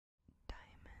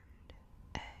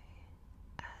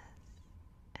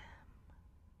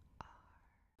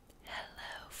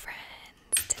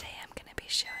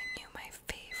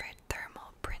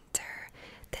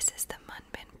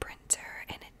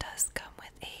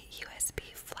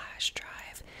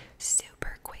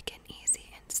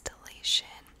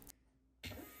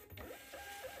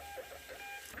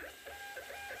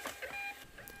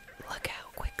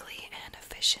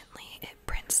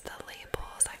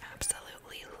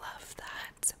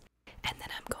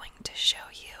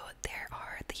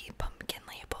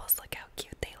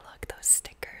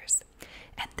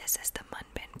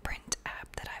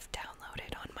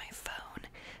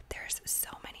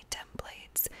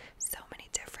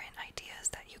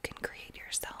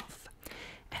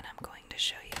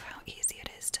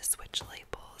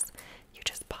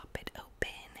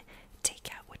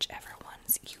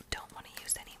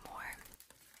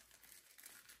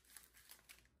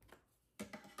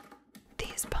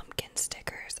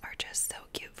just so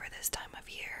cute for this time of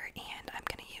year, and I'm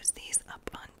gonna use these up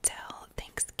until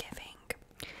Thanksgiving.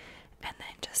 And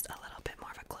then just a little bit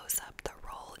more of a close-up. The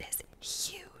roll is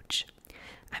huge.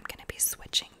 I'm gonna be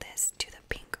switching this to the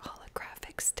pink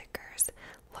holographic stickers.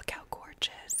 Look how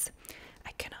gorgeous.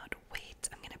 I cannot wait.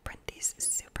 I'm gonna print these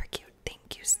super cute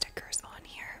thank you stickers on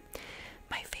here.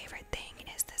 My favorite thing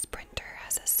is this printer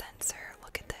has a sensor.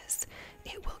 Look at this.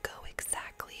 It will go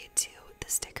exactly to the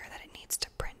sticker that it needs to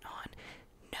print on.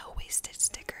 No wasted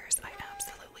stickers. I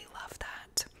absolutely love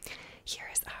that. Here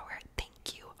is our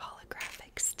thank you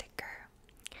holographic sticker.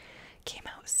 Came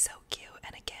out so cute,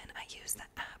 and again, I use the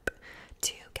app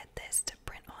to get this to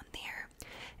print on there,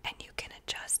 and you can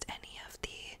adjust any of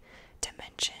the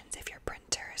dimensions. If your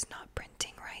printer is not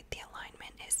printing right, the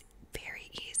alignment is very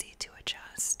easy to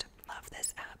adjust. Love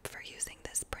this app for using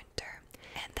this printer.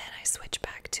 And then I switch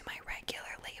back to my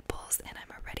regular labels, and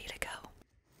I'm ready to go.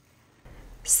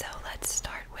 So let's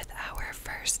start with our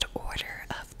first order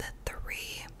of the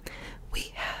 3.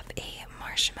 We have a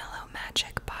Marshmallow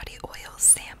Magic Body Oil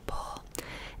sample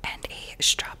and a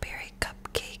Strawberry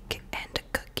Cupcake and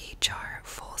Cookie Jar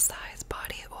full-size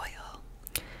body oil.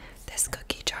 This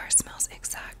cookie jar smells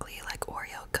exactly like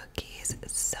Oreo cookies.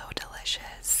 It's so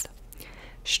delicious.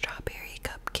 Strawberry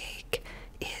Cupcake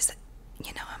is,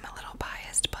 I'm a little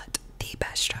biased, but the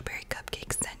best strawberry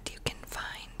cupcake scent you can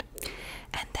find.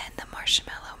 And then the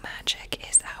Marshmallow Magic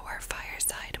is our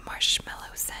fireside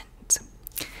marshmallow scent.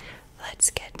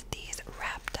 Let's get these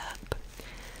wrapped up.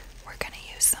 We're gonna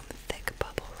use some thick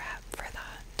bubble wrap for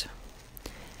that.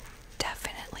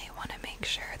 Definitely want to make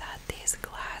sure that these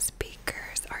glass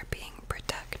beakers are being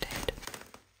protected.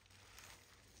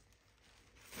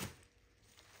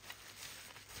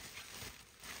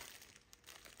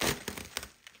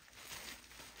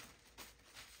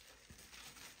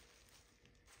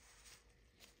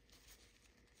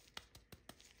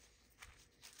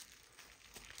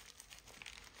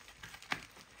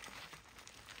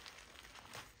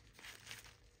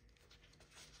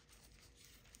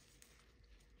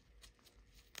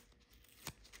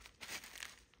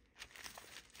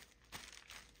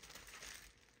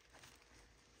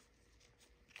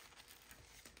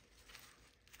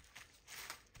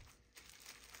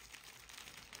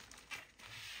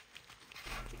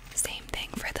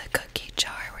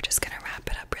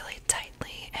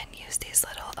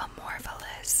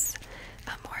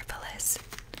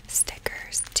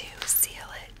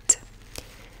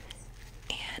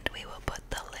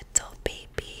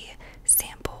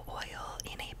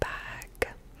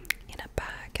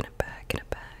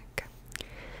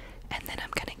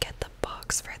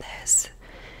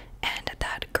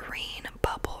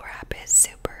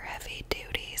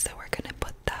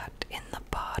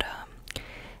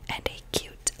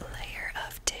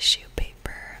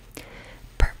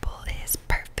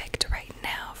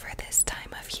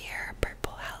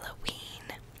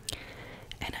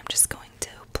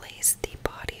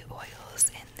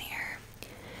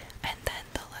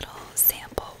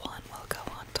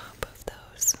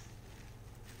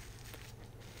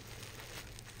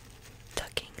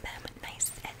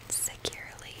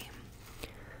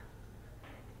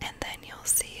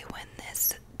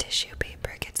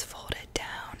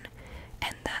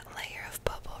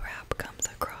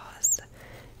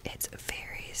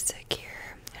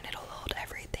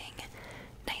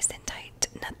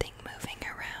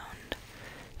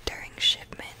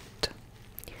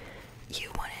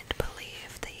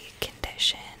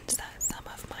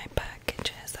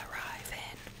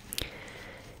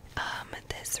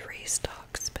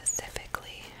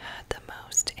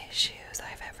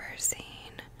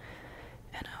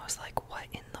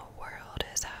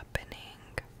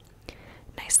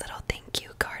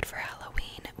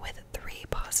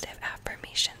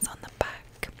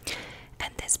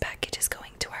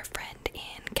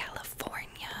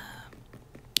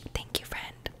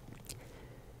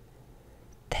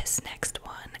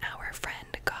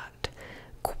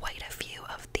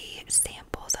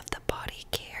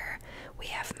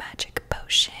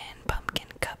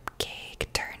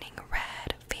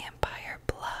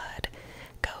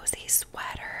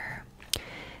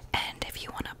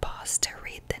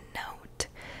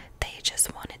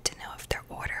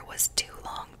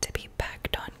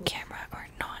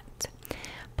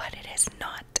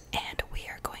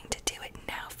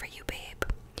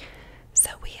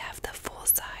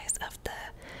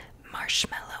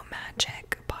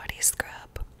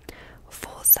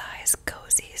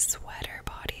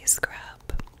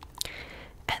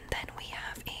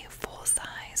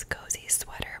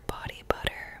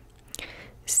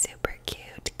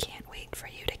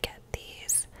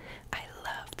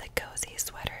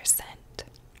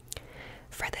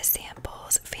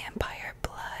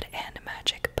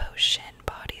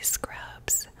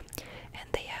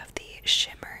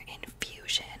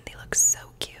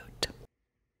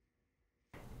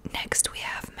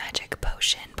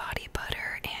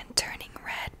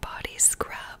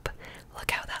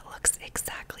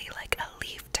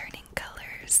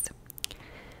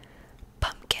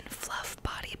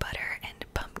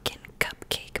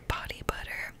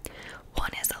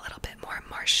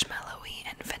 marshmallowy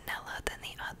and vanilla than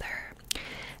the other.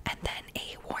 And then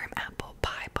a warm apple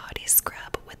pie body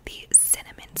scrub with the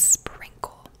cinnamon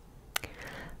sprinkle.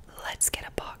 Let's get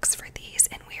a box for these,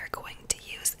 and we are going to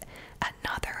use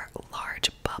another large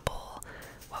bubble.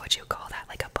 What would you call that?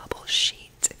 Like a bubble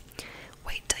sheet.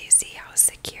 Wait till you see how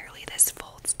securely this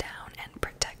folds down and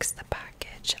protects the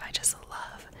package. I just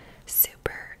love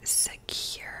super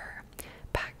secure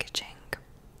packaging.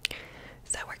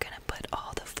 So we're gonna put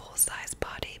all the full-size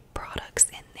body products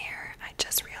in there. I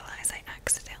just realized I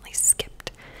accidentally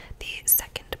skipped the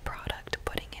second product,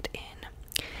 putting it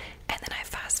in. And then I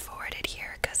fast forwarded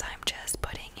here because I'm just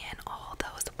putting in all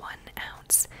those 1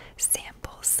 ounce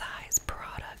sample size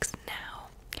products now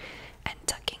and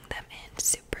tucking them in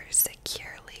super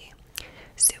securely.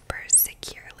 Super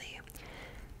securely.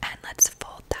 And let's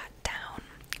fold that down.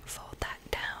 Fold that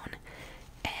down.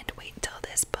 And wait till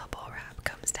this bubble wrap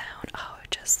comes down. Oh,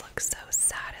 it just looks so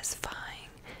satisfying.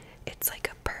 It's like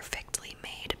a perfectly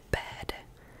made bed.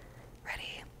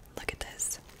 Ready? Look at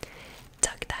this.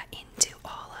 Tuck that into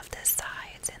all of the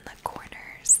sides and the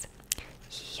corners.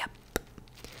 Yep.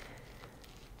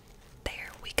 There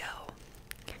we go.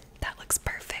 That looks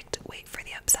perfect. Wait for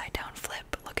the upside down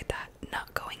flip. Look at that.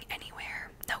 Not going anywhere.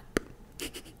 Nope.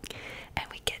 And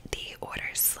we get the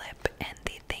order slip and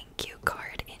the thank you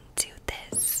card into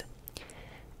this.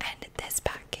 And this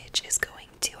package is going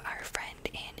to our friend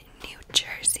in New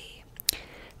Jersey.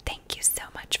 Thank you so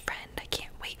much, friend. I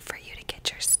can't wait for you to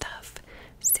get your stuff.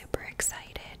 Super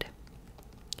excited.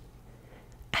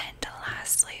 And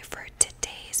lastly, for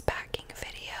today's packing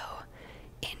video,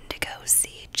 Indigo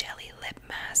Sea Jelly Lip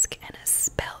Mask and a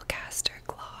Spellcaster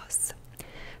Gloss.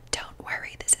 Don't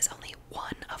worry, this is only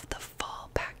one of the fall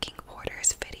packing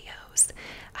orders videos.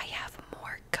 I have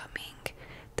more coming.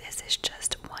 This is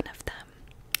just one of them.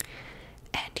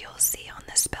 And you'll see on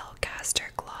the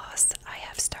Spellcaster Gloss, I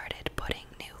have started putting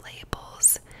new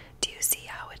labels. Do you see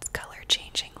how it's color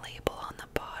changing label on the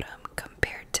bottom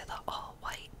compared to the all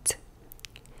white?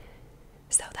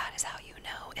 So that is how you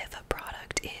know if a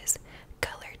product is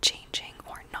color changing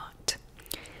or not.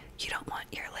 You don't want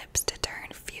your lips to turn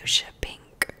fuchsia